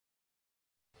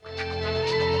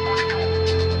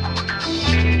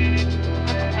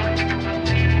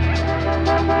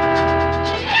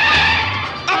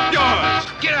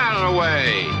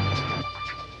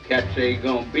cat say he's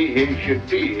gonna be here, he should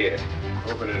be here.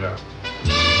 Open it up.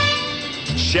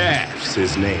 Shaft's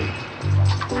his name.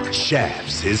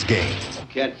 Shaft's his game.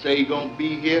 Cat say he gonna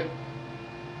be here,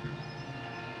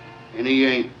 and he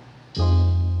ain't.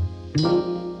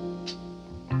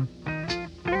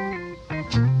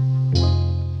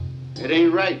 It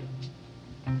ain't right.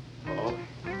 Oh,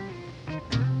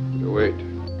 wait.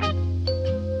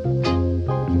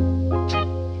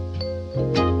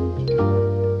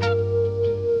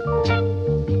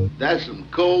 That's some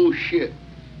cold shit.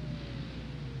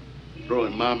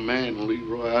 Throwing my man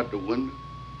Leroy out the window.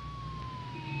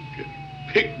 Just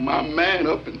picked my man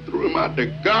up and threw him out the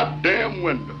goddamn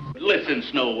window. Listen,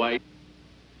 Snow White.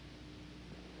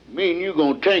 Me and you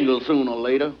gonna tangle sooner or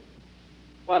later.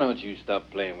 Why don't you stop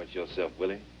playing with yourself,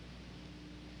 Willie?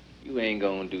 You ain't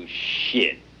gonna do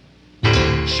shit.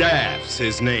 Shaft's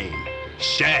his name.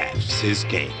 Shaft's his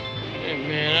game. Hey,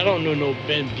 man, I don't know no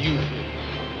Ben Buford.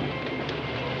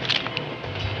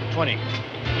 20.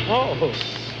 Oh,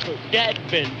 that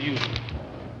Ben Buford.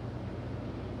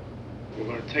 We're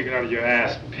gonna take it out of your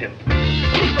ass, pimp.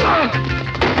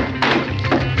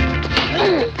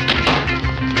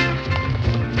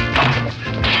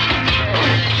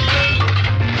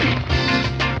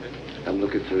 I'm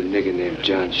looking for a nigger named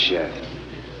John Shaft.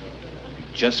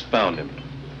 Just found him.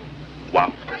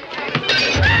 Wop.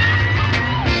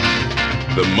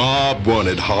 The mob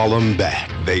wanted Harlem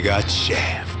back. They got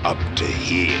Shaft up to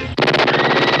here.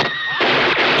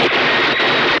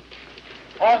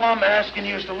 All I'm asking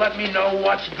you is to let me know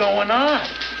what's going on.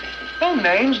 No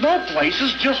names, no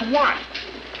places, just what?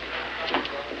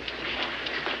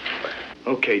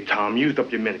 Okay, Tom, used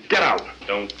up your minute. Get out.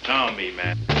 Don't tell me,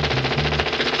 man.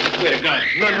 Where the gun?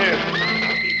 None here.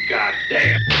 I'll be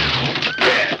goddamn.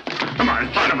 Yeah. Come on,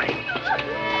 in front of me.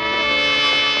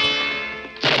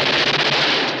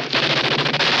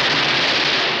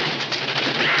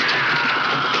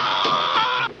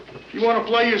 You want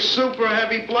to play your super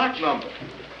heavy black number?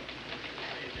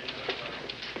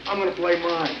 I'm going to play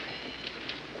mine.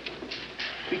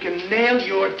 We can nail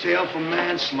your tail for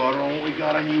manslaughter on what we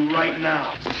got on you right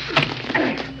now.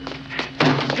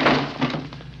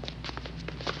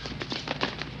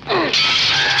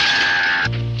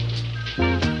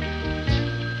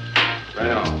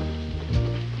 Right on.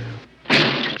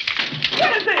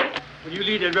 What is it? When you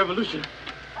lead that revolution,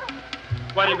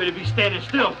 why they better be standing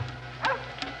still?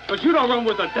 Because you don't run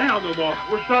with us down no more.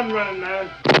 We're done running, man.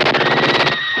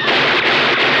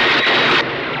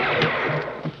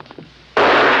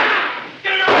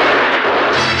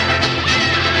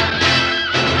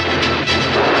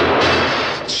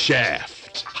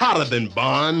 Shaft. Hotter than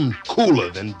Bond, cooler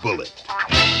than Bullet.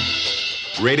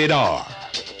 Rated R.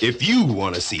 If you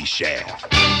want to see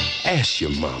Shaft, ask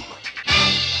your mama.